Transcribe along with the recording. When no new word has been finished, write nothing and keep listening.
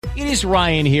It is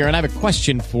Ryan here, and I have a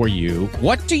question for you.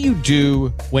 What do you do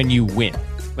when you win?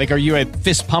 Like, are you a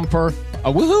fist pumper,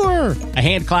 a woohooer, a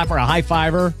hand clapper, a high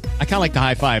fiver? I kind of like the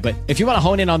high five, but if you want to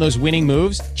hone in on those winning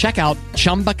moves, check out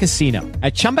Chumba Casino.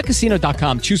 At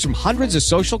ChumbaCasino.com, choose from hundreds of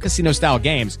social casino-style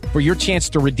games for your chance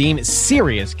to redeem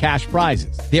serious cash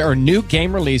prizes. There are new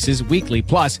game releases weekly,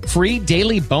 plus free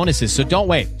daily bonuses. So don't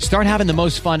wait. Start having the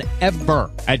most fun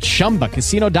ever at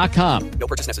ChumbaCasino.com. No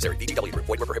purchase necessary. VGW. Void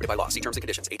where prohibited by law. See terms and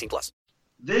conditions. 18+.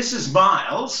 This is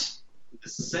Miles.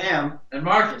 This is Sam. And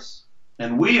Marcus.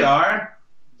 And we are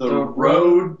The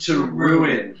Road to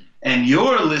Ruin. And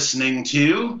you're listening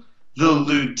to the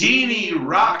Ludini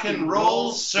Rock and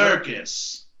Roll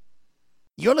Circus.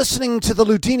 You're listening to the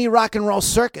Ludini Rock and Roll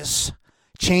Circus,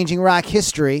 changing rock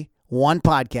history one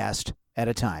podcast at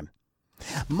a time.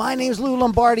 My name's Lou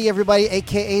Lombardi, everybody,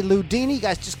 a.k.a. Ludini. You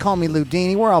guys just call me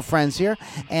Ludini. We're all friends here.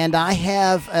 And I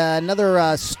have another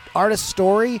artist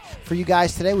story for you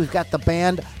guys today. We've got the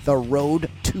band The Road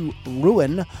to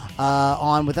Ruin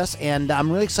on with us. And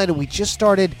I'm really excited. We just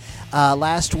started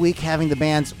last week having the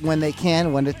bands, when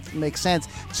it makes sense,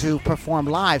 to perform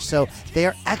live. So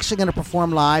they're actually going to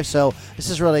perform live. So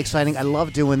this is really exciting. I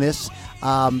love doing this.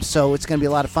 So it's going to be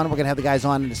a lot of fun. We're going to have the guys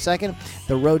on in a second.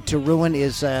 The Road to Ruin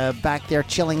is back there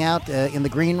chilling out in the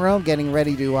green room, getting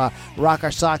ready to rock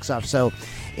our socks off. So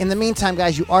in the meantime,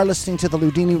 guys, you are listening to the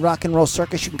Ludini Rock and Roll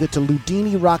Circus. You can go to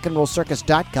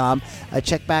LudiniRockandRollCircus.com.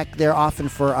 Check back there often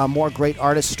for more great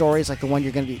artist stories like the one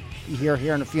you're going to hear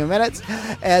here in a few minutes,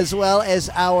 as well as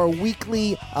our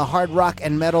weekly hard rock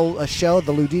and metal show,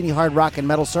 the Ludini Hard Rock and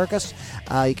Metal Circus.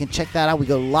 You can check that out. We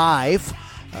go live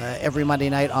every Monday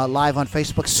night live on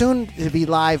Facebook, soon to be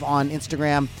live on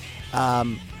Instagram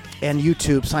and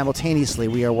YouTube simultaneously.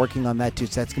 We are working on that too,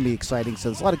 so that's going to be exciting. So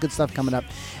there's a lot of good stuff coming up.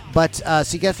 But so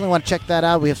you definitely want to check that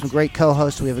out. We have some great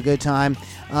co-hosts. We have a good time.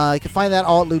 You can find that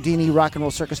all at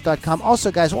LudiniRockandRollCircus.com.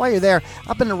 Also, guys, while you're there,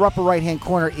 up in the upper right-hand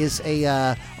corner is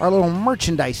our little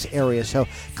merchandise area. So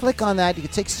click on that. You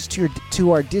can take us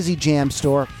to our Dizzy Jam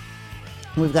store.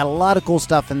 We've got a lot of cool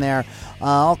stuff in there.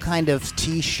 All kind of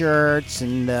T-shirts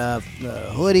and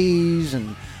hoodies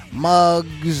and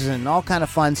mugs and all kind of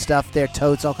fun stuff there,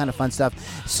 totes, all kind of fun stuff.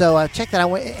 So check that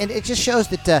out. And it just shows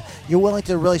that you're willing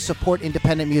to really support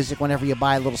independent music whenever you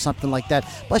buy a little something like that.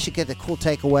 Plus, you get the cool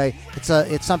takeaway.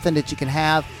 It's something that you can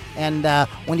have. And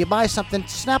when you buy something,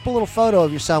 snap a little photo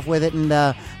of yourself with it and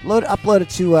upload it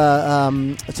to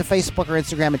Facebook or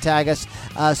Instagram and tag us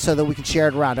so that we can share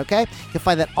it around, okay? You can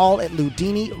find that all at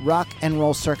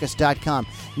LudiniRockandRollCircus.com.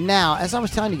 Now, as I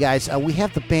was telling you guys, we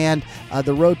have the band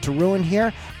The Road to Ruin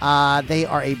here. They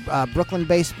are a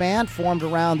Brooklyn-based band formed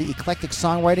around the eclectic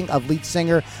songwriting of lead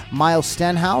singer Miles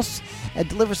Stenhouse. It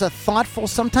delivers a thoughtful,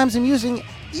 sometimes amusing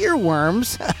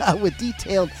earworms with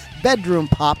detailed bedroom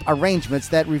pop arrangements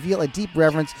that reveal a deep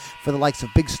reverence for the likes of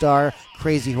Big Star,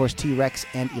 Crazy Horse, T-Rex,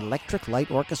 and Electric Light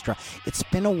Orchestra. It's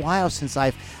been a while since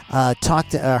I've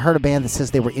heard a band that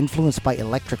says they were influenced by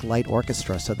Electric Light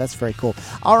Orchestra, so that's very cool.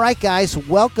 All right, guys,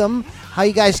 welcome. How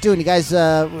you guys doing? You guys,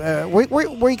 where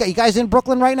you guys in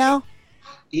Brooklyn right now?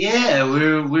 Yeah,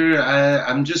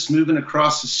 I'm just moving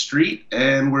across the street,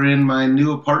 and we're in my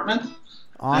new apartment.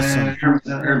 Awesome.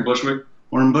 We're in Bushwick.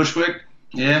 We're in Bushwick.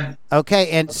 Yeah.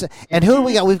 Okay, and who do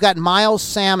we got? We've got Miles,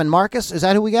 Sam, and Marcus. Is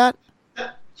that who we got?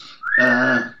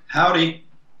 Howdy.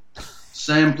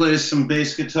 Sam plays some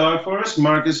bass guitar for us.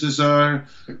 Marcus is our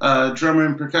drummer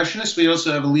and percussionist. We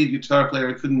also have a lead guitar player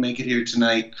who couldn't make it here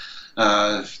tonight.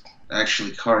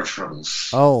 Actually, car troubles.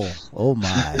 Oh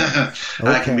my.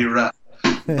 That can be rough.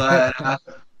 But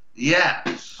yeah.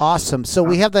 Awesome. So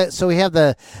we have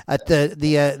the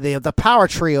power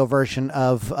trio version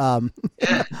of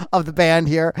of the band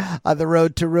here, The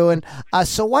Road to Ruin.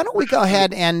 So why don't we go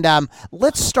ahead and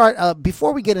let's start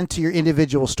before we get into your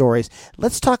individual stories.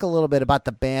 Let's talk a little bit about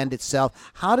the band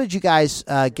itself. How did you guys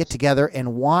get together,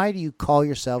 and why do you call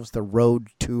yourselves The Road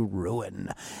to Ruin?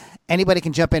 Anybody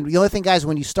can jump in. The only thing, guys,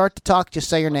 when you start to talk, just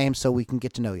say your name so we can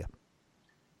get to know you.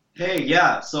 Hey,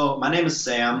 yeah. So my name is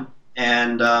Sam,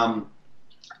 and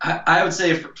I would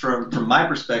say from my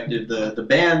perspective, the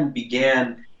band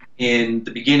began in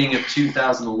the beginning of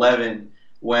 2011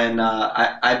 when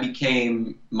I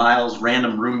became Miles'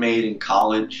 random roommate in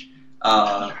college.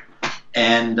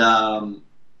 And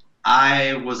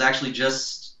I was actually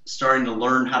just starting to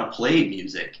learn how to play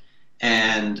music.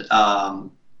 And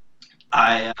Miles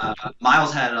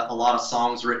had a lot of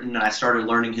songs written, and I started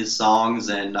learning his songs,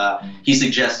 and he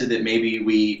suggested that maybe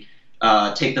we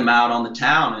take them out on the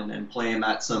town and play them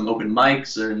at some open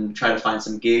mics and try to find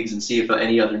some gigs and see if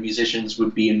any other musicians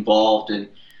would be involved. And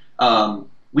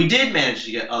we did manage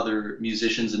to get other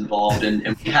musicians involved,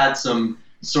 and we had some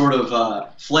sort of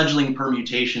fledgling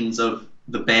permutations of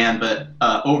the band, but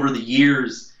over the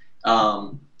years,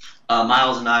 Miles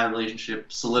and I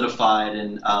relationship solidified,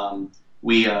 and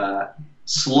we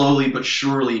slowly but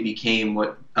surely became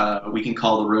what we can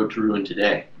call the Road to Ruin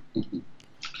today.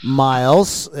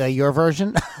 Miles, your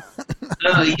version?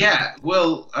 Yeah,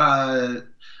 well,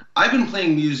 I've been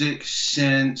playing music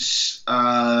since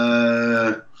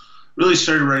really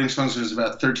started writing songs when I was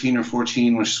about 13 or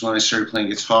 14, which is when I started playing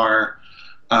guitar,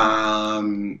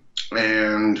 and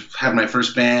had my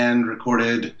first band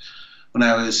recorded when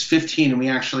I was 15, and we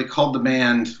actually called the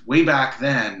band way back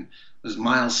then. It was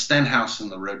Miles Stenhouse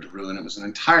and the Road to Ruin. It was an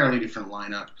entirely different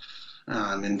lineup.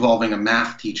 Involving a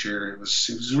math teacher. It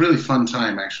was a really fun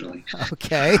time, actually.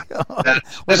 Okay.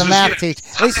 With a math teacher.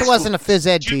 At least it wasn't a phys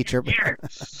ed teacher.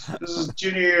 This was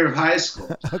junior year of high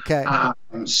school. Okay.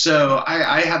 So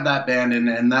I had that band,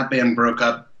 and that band broke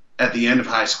up at the end of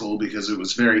high school because it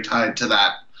was very tied to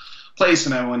that place.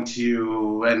 And I went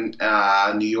to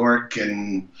New York,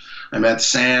 and I met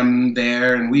Sam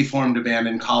there, and we formed a band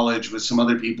in college with some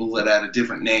other people that had a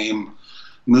different name.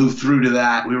 Moved through to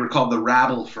that. We were called the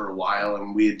Rabble for a while,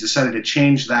 and we had decided to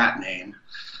change that name.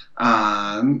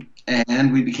 And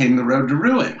we became the Road to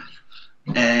Ruin.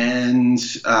 And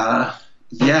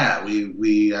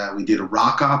we did a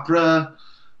rock opera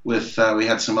with we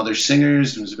had some other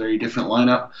singers. It was a very different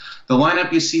lineup. The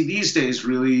lineup you see these days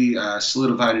really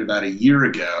solidified about a year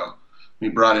ago. We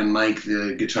brought in Mike,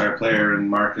 the guitar player, and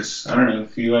Marcus. I don't know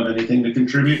if you have anything to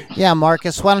contribute. Yeah,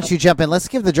 Marcus, why don't you jump in? Let's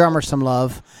give the drummer some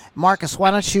love. Marcus, why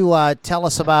don't you tell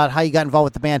us about how you got involved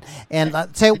with the band? And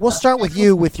we'll start with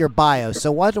you with your bio.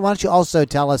 So why don't you also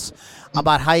tell us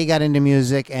about how you got into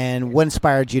music and what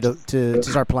inspired you to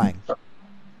start playing?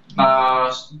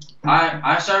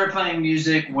 I started playing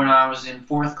music when I was in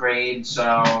 4th grade,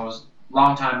 so it was a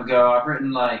long time ago. I've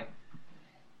written I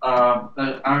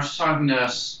was talking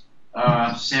to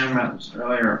Sam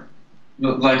earlier,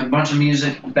 like a bunch of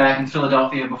music back in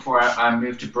Philadelphia before I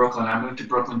moved to Brooklyn. I moved to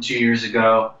Brooklyn 2 years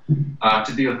ago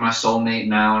to be with my soulmate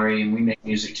Mallory, and we make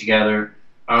music together.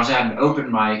 I was at an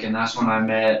open mic, and that's when I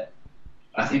met.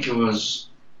 I think it was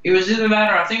either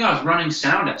that or I think I was running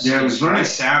sound at Skips. Yeah, I was running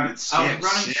sound at Skips. I was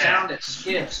running sound at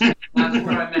Skips. That's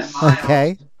where I met Miles.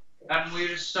 Okay. And we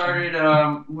just started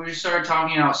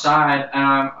talking outside,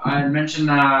 and I mentioned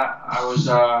that I was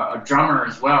a drummer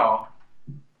as well,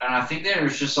 and I think there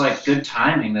was just like good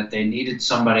timing that they needed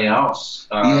somebody else.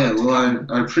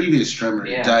 Our previous drummer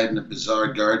died in a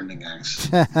bizarre gardening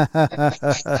accident.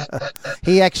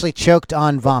 He actually choked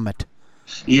on vomit.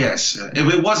 Yes,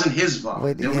 it wasn't his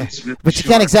vomit. Really but you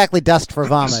can't exactly dust for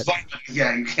vomit.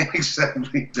 Yeah, you can't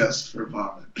exactly dust for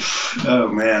vomit. Oh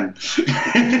man, it's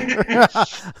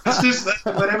just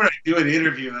whenever I do an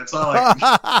interview, that's all I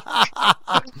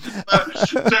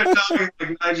start talking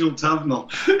like Nigel Tufnell.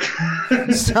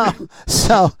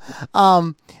 So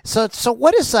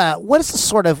what is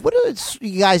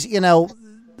you guys,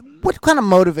 what kind of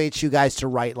motivates you guys to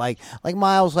write? Like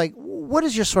Miles, what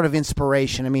is your sort of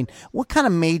inspiration? I mean, what kind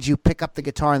of made you pick up the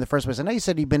guitar in the first place? I know you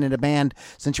said you've been in a band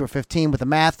since you were 15 with a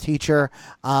math teacher.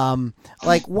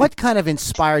 What kind of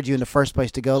inspired you in the first place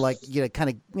to go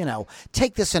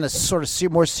take this in a sort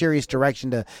of more serious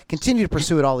direction to continue to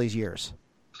pursue it all these years?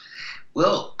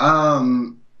 Well, I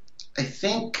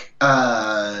think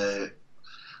I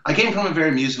came from a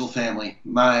very musical family.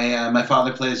 My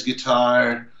father plays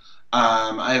guitar.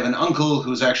 I have an uncle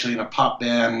who's actually in a pop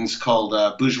band called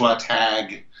Bourgeois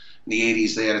Tag. In the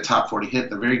 80s, they had a top 40 hit.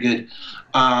 They're very good.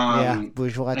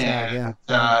 Bourgeois Tag,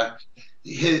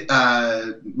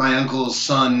 my uncle's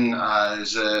son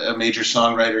is a major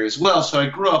songwriter as well, so I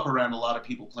grew up around a lot of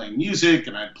people playing music,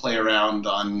 and I'd play around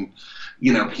on,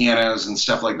 pianos and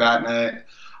stuff like that. And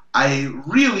I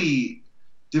really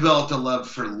developed a love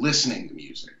for listening to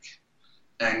music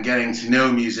and getting to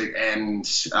know music, and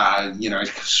I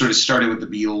sort of started with the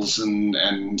Beatles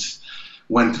and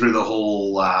went through the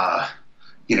whole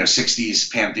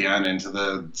 60s pantheon into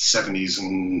the 70s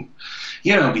and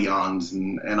beyond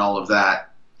and all of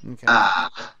that. Okay.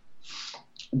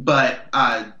 But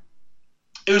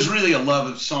it was really a love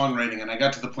of songwriting, and I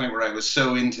got to the point where I was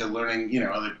so into learning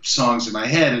other songs in my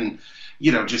head and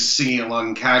just singing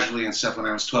along casually and stuff when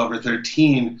I was 12 or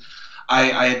 13.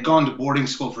 I had gone to boarding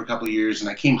school for a couple of years, and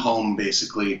I came home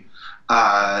basically,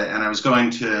 and I was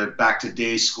going back to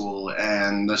day school.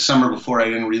 And the summer before, I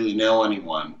didn't really know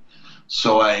anyone,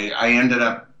 so I ended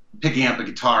up picking up a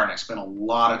guitar, and I spent a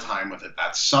lot of time with it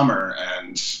that summer,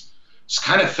 and just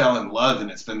kind of fell in love.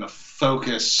 And it's been the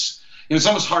focus. It's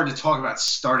almost hard to talk about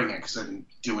starting it because I've been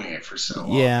doing it for so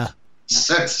long. Yeah.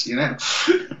 Since Yeah,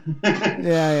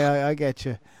 I get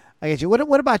you.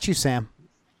 What about you, Sam?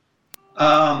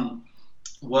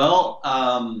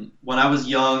 When I was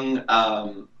young,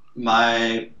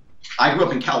 I grew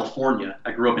up in California.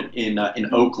 I grew up in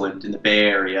Oakland, in the Bay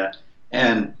Area,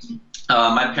 and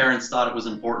my parents thought it was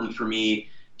important for me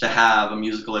to have a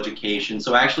musical education.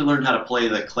 So I actually learned how to play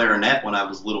the clarinet when I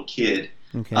was a little kid.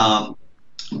 Okay.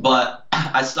 But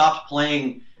I stopped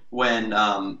playing when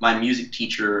my music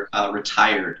teacher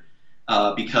retired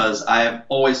because I have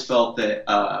always felt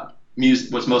that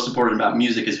music. What's most important about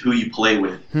music is who you play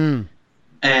with.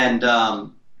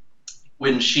 And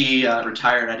when she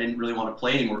retired, I didn't really want to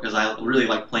play anymore because I really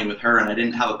liked playing with her, and I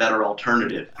didn't have a better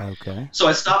alternative. Okay. So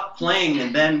I stopped playing,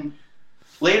 and then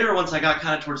later, once I got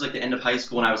kind of towards like the end of high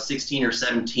school, when I was 16 or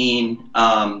 17,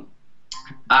 I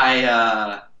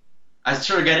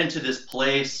sort of got into this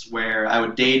place where I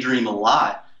would daydream a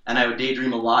lot, and I would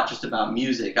daydream a lot just about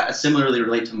music. I similarly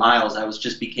relate to Miles. I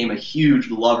just became a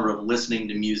huge lover of listening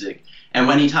to music, and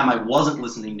anytime I wasn't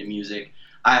listening to music,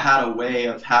 I had a way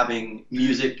of having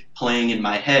music playing in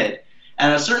my head.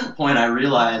 And at a certain point, I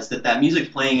realized that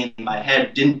music playing in my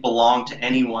head didn't belong to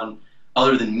anyone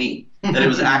other than me. That it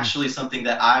was actually something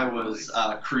that I was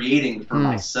creating for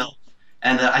myself.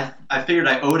 And that I figured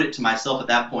I owed it to myself at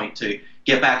that point to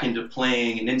get back into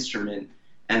playing an instrument.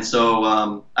 And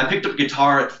so I picked up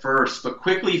guitar at first, but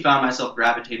quickly found myself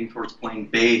gravitating towards playing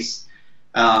bass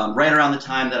right around the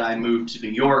time that I moved to New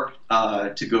York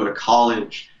to go to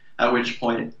college, at which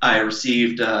point I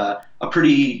received a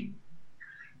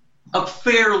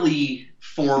fairly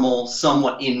formal,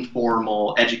 somewhat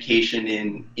informal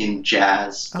education in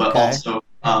jazz, but also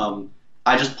I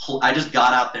just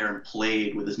got out there and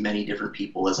played with as many different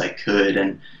people as I could,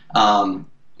 and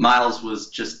Miles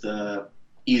was just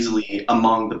easily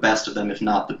among the best of them, if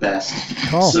not the best.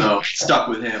 Cool. So stuck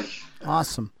with him.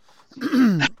 Awesome.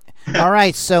 All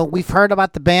right, so we've heard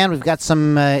about the band. We've got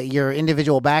some your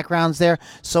individual backgrounds there.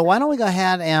 So why don't we go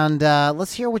ahead and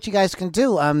let's hear what you guys can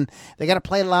do. They got to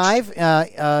play live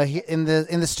in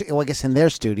the studio. Well, I guess in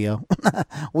their studio.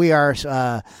 We are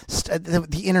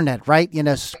the internet, right? You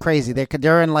know, it's crazy.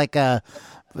 They're in like 2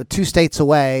 states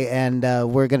away, and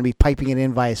we're going to be piping it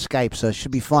in via Skype, so it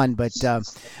should be fun. But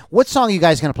what song are you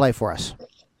guys going to play for us?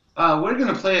 We're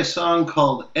going to play a song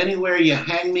called "Anywhere You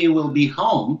Hang Me Will Be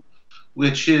Home,"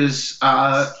 which is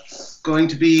going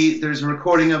to be, there's a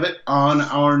recording of it on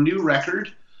our new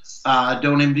record,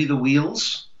 Don't Envy the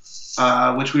Wheels,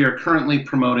 which we are currently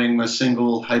promoting the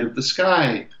single Height of the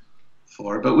Sky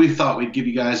for. But we thought we'd give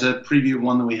you guys a preview of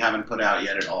one that we haven't put out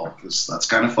yet at all, because that's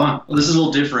kind of fun. Well, this is a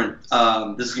little different.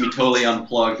 This is going to be totally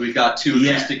unplugged. We've got 2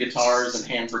 acoustic guitars and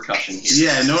hand percussion here.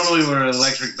 Yeah, normally we're an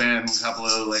electric band, a couple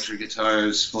of electric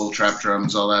guitars, full trap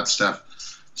drums, all that stuff.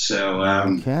 So,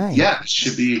 yeah, this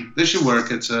should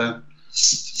work. It's a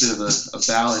bit of a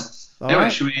ballad. Anyway,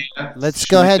 should we? Let's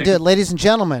go ahead and do it. Ladies and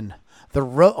gentlemen,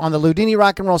 on the Ludini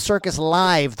Rock and Roll Circus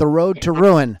live, The Road to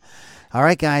Ruin. All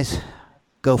right, guys,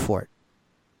 go for it.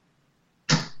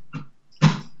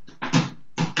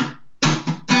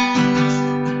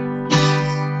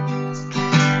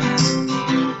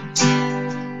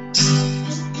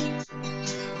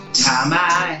 Tie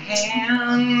my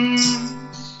hands,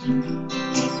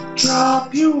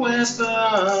 drop your weapons.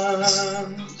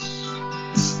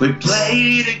 We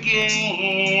played a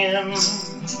game,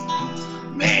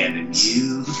 handing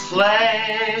you the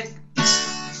flag.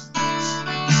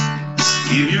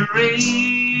 Give your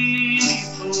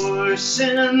 84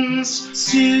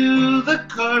 cents to the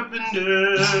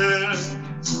carpenter,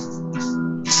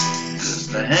 'cause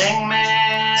the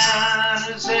hangman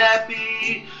is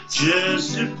happy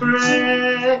just to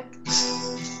brag.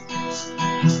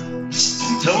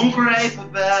 Don't gripe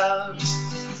about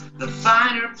the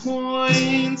finer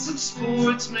points of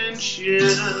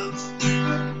sportsmanship.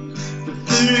 For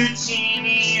 13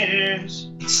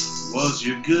 years was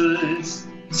your good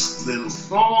little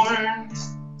thorn.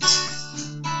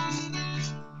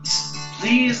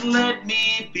 Please let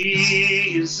me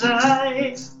be as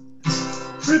I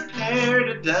prepare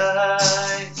to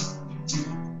die. You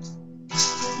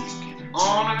can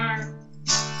honor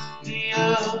the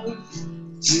oath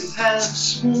you have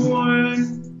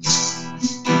sworn.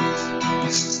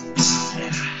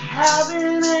 And I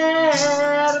haven't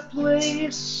had a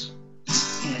place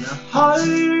in a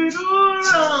heart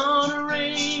or on a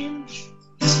range,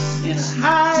 in a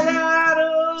hideout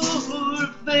or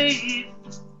faith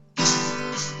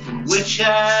from which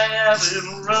I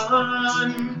haven't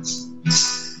run.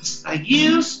 I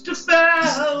used to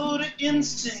bow to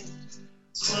instinct,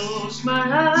 close my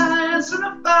eyes and I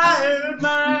fired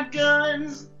my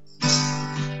gun.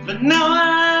 But now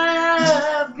I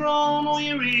have grown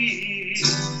weary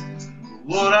of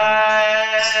what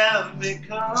I have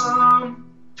become.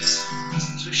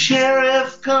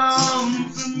 Sheriff, come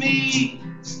for me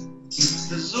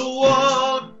as I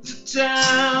walk to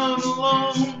town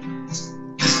alone.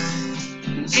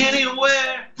 And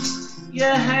anywhere you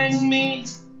hang me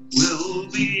will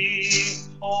be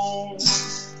home.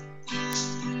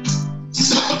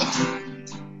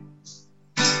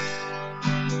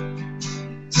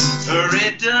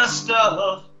 Hurry, dust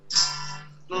off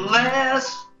the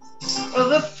last of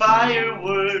the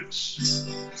fireworks.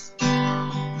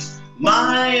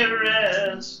 My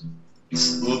arrest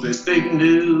will be big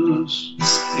news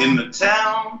in the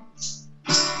town.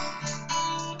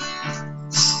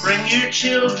 Bring your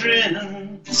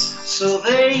children so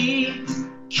they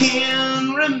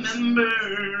can remember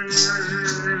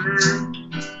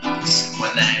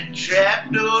when that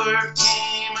trapdoor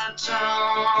came a-tumbling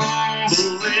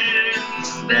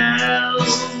down.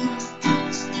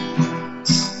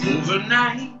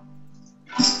 Overnight,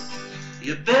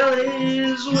 your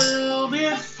bellies will be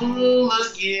full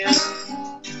again,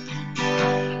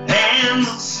 and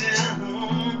they'll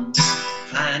soon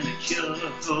find a cure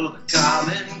for the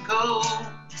common cold.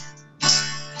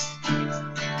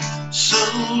 So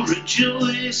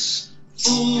rejoice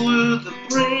for the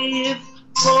brave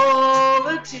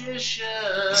politicians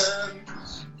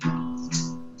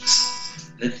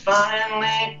that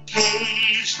finally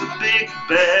caged the big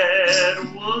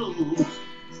bad wolf.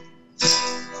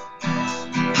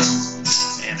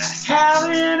 And I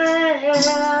haven't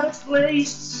had a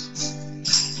place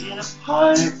in a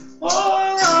park or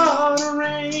on a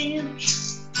range,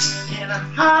 in a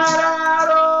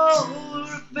hideout or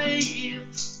a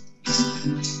faith,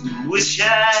 which I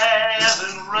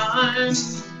haven't run.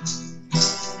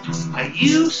 I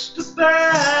used to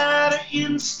bite an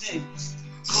instinct,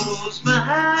 close my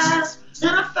eyes,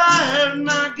 and I fired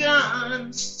my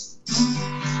gun.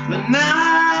 But now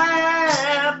I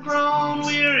have grown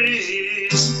weary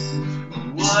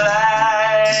of what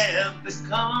I have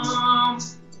become.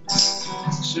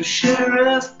 So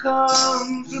Sheriff,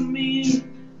 come for me,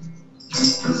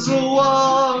 'cause I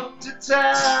walk to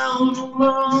town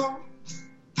alone.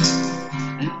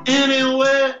 And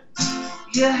anywhere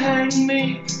you hang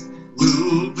me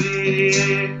will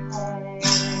be home.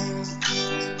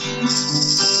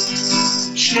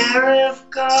 Sheriff,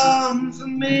 come for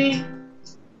me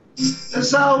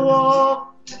as I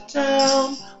walk to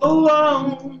town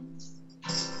alone.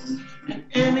 And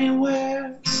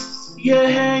anywhere you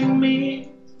hang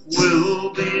me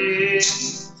will be.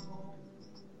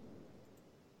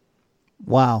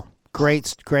 Wow.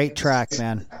 Great track,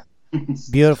 man.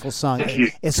 Beautiful song.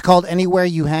 It's called Anywhere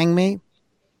You Hang Me.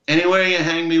 Anywhere you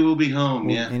hang me will be home,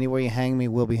 yeah. Anywhere you hang me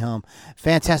will be home.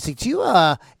 Fantastic. Do you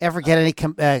ever get any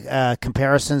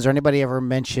comparisons, or anybody ever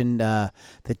mention that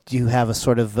you have a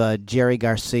sort of Jerry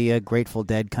Garcia, Grateful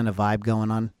Dead kind of vibe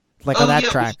going on? Like on that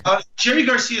track? Jerry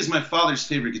Garcia is my father's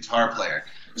favorite guitar player.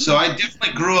 So I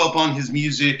definitely grew up on his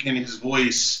music and his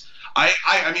voice. I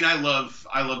mean, I love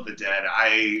the Dead.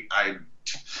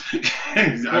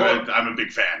 I'm a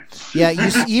big fan. Yeah,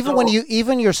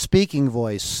 even your speaking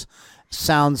voice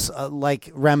sounds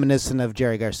like reminiscent of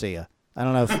Jerry Garcia. I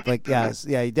don't know if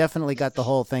you definitely got the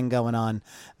whole thing going on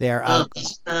there.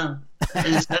 Is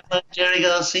that like Jerry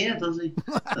Garcia? Does he?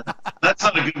 That's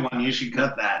not a good one. You should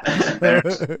cut that. That's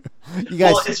embarrassing. You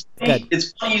guys,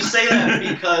 it's funny you say that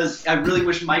because I really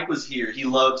wish Mike was here. He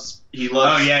loves.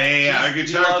 Oh yeah. Our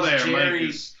guitar player, Jerry.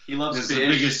 Mike, he loves the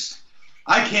biggest.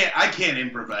 I can't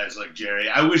improvise like Jerry.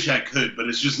 I wish I could, but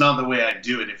it's just not the way I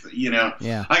do it.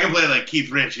 Yeah. I can play like Keith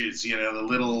Richards, the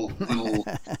little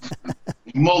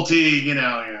multi,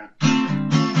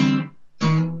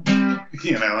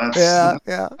 that's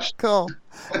yeah, cool.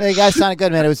 Hey, you guys sounded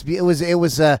good, man. It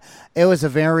was a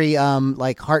very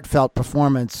like heartfelt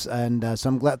performance, and so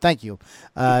I'm glad. Thank you.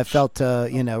 I felt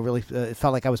really it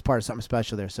felt like I was part of something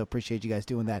special there. So appreciate you guys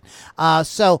doing that.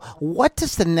 So what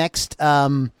does the next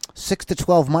 6 to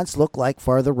 12 months look like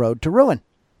for the Road to Ruin?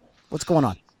 What's going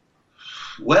on?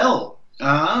 Well,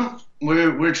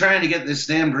 we're trying to get this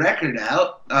damned record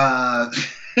out.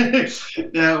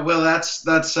 Yeah, well,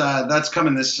 that's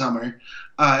coming this summer.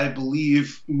 I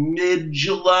believe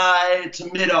mid-July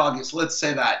to mid-August. Let's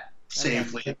say that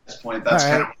safely at this point. That's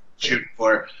kind of what I'm shooting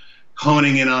for.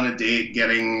 Honing in on a date,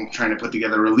 trying to put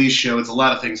together a release show. It's a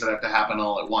lot of things that have to happen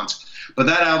all at once. But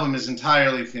that album is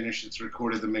entirely finished. It's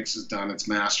recorded. The mix is done. It's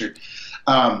mastered.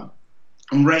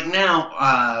 Right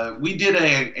now, we did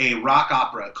a rock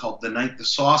opera called The Night the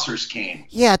Saucers Came.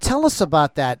 Yeah, tell us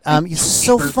about that. It's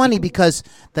so funny because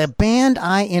the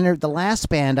last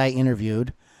band I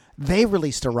interviewed, they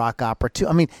released a rock opera too.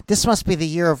 I mean, this must be the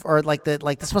year of,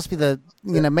 this must be the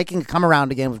making a come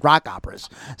around again with rock operas.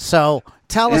 So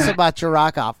tell us about your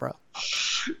rock opera.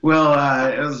 Well,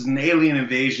 it was an alien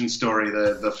invasion story,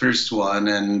 the first one,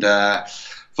 and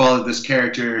followed this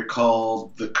character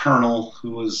called the Colonel,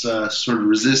 who was a sort of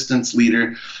resistance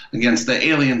leader against the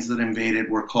aliens that invaded,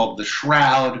 were called the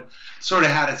Shroud. Sort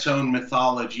of had its own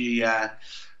mythology,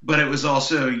 but it was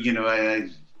also,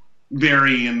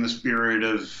 very in the spirit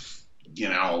of,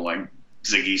 like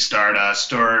Ziggy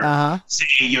Stardust or say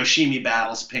Yoshimi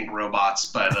battles pink robots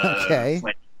by the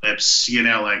Flame Lips,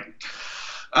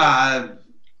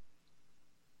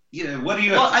 what do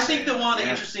you? Well, I think that one of the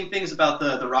interesting things about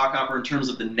the rock opera in terms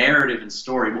of the narrative and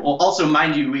story. Well, also,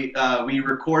 mind you, we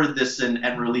recorded this and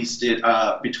released it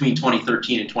between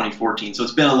 2013 and 2014, so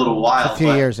it's been a little while. A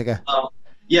few years ago.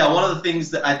 One of the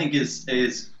things that I think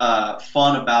is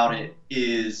fun about it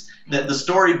is that the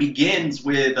story begins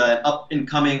with an up and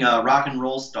coming rock and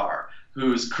roll star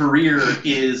whose career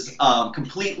is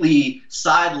completely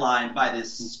sidelined by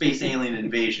this space alien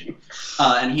invasion,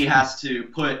 and he has to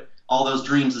put all those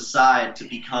dreams aside to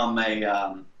become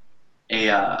a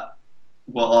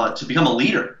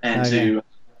leader and to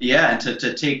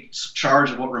take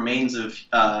charge of what remains of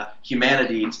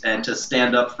humanity and to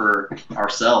stand up for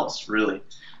ourselves, really.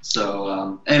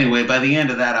 So anyway, by the end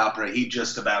of that opera, he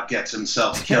just about gets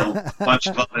himself killed. A bunch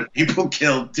of other people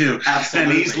killed too.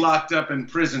 Absolutely. And he's locked up in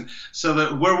prison. So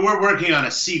that we're working on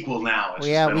a sequel now.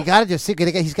 We got to do a sequel.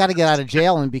 He's got to get out of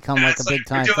jail and become like a big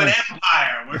time. We're doing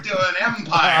Empire. We're doing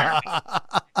Empire.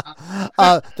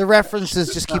 The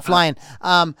references just keep flying.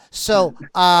 Go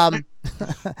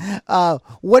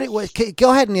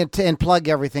ahead and plug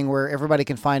everything where everybody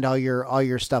can find all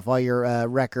your stuff, all your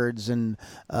records, and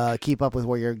keep up with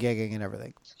where you're gigging and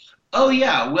everything. Oh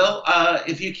yeah, well,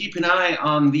 if you keep an eye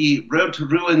on the Road to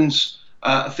Ruins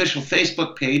official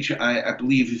Facebook page, I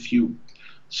believe if you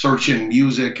search in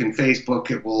music and Facebook,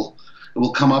 it will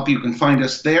come up. You can find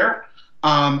us there.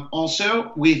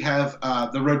 Also, we have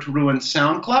the Road to Ruins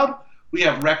SoundCloud. We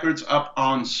have records up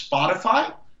on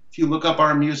Spotify. If you look up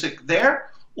our music there,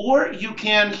 or you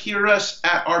can hear us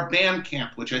at our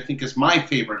Bandcamp, which I think is my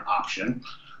favorite option.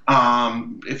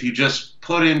 If you just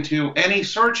put into any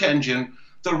search engine,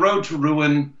 the Road to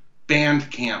Ruin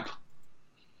Bandcamp,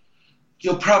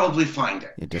 you'll probably find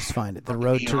it. You just find it, the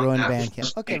Road to Ruin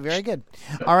Bandcamp. Okay, very good.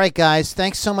 All right, guys,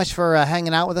 thanks so much for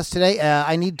hanging out with us today.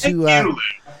 I need to.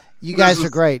 You guys are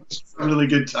great. It's a really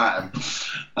good time.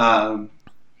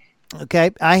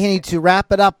 Okay, I need to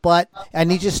wrap it up, but I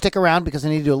need you to stick around because I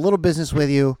need to do a little business with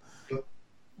you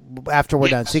after we're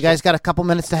done. So you guys got a couple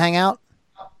minutes to hang out?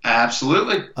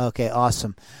 Absolutely. Okay,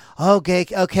 awesome.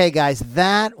 Okay, guys,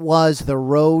 that was the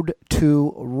Road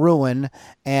to Ruin,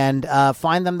 and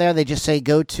find them there. They just say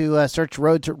go to search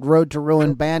Road to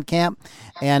Ruin Bandcamp,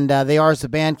 and they are the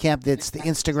Bandcamp. It's the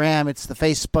Instagram, it's the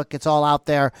Facebook, it's all out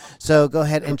there. So go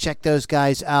ahead and check those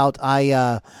guys out.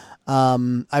 I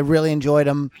really enjoyed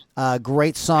them.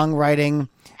 Great songwriting,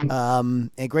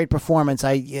 a great performance.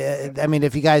 I mean,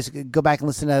 if you guys go back and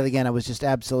listen to that again, it was just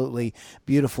absolutely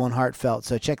beautiful and heartfelt.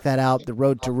 So check that out, The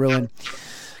Road to Ruin.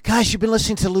 Guys, you've been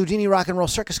listening to Ludini Rock and Roll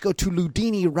Circus. Go to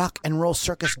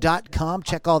ludinirockandrollcircus.com.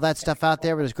 Check all that stuff out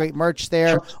there. There's great merch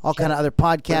there, all kind of other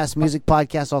podcasts, music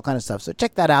podcasts, all kind of stuff. So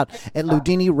check that out at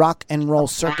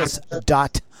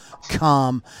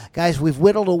ludinirockandrollcircus.com. Guys, we've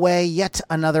whittled away yet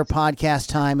another podcast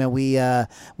time, and we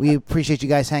appreciate you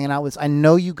guys hanging out with us. I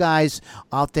know you guys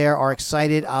out there are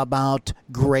excited about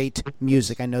great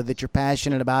music. I know that you're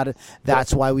passionate about it.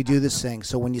 That's why we do this thing.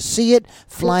 So when you see it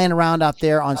flying around out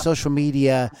there on social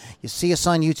media, you see us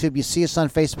on YouTube, you see us on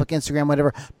Facebook, Instagram,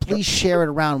 whatever, please share it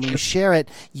around. When you share it,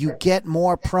 you get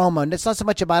more promo. And it's not so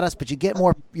much about us, but you get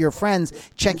more your friends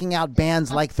checking out bands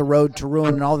like The Road to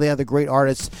Ruin and all the other great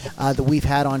artists that we've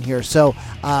had on here. So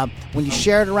when you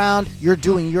share it around, you're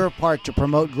doing your part to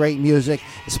promote great music,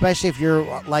 especially if you're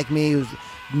like me, who's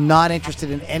not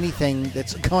interested in anything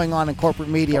that's going on in corporate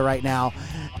media right now.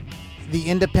 The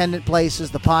independent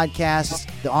places, the podcasts,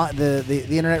 the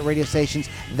internet radio stations,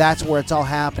 that's where it's all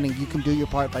happening. You can do your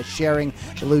part by sharing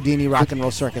the Ludini Rock and Roll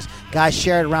Circus. Guys,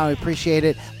 share it around. We appreciate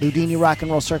it.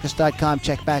 LudiniRockandRollCircus.com.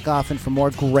 Check back often for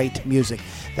more great music.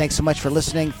 Thanks so much for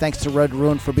listening. Thanks to Road to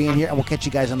Ruin for being here, and we'll catch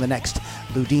you guys on the next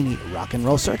Ludini Rock and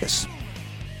Roll Circus.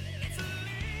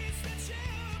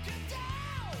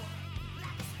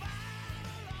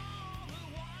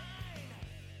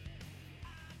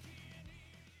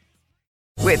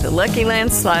 With the Lucky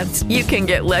Land Slots, you can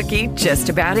get lucky just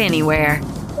about anywhere.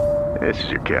 This is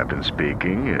your captain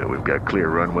speaking. We've got clear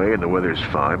runway and the weather's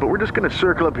fine, but we're just going to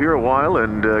circle up here a while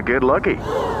and get lucky.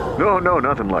 No,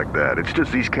 nothing like that. It's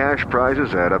just these cash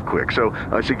prizes add up quick. So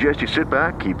I suggest you sit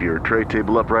back, keep your tray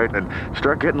table upright, and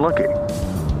start getting lucky.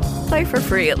 Play for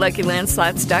free at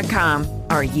LuckyLandSlots.com.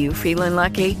 Are you feeling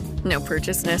lucky? No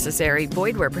purchase necessary.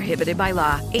 Void where prohibited by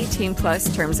law.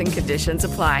 18+ terms and conditions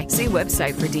apply. See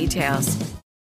website for details.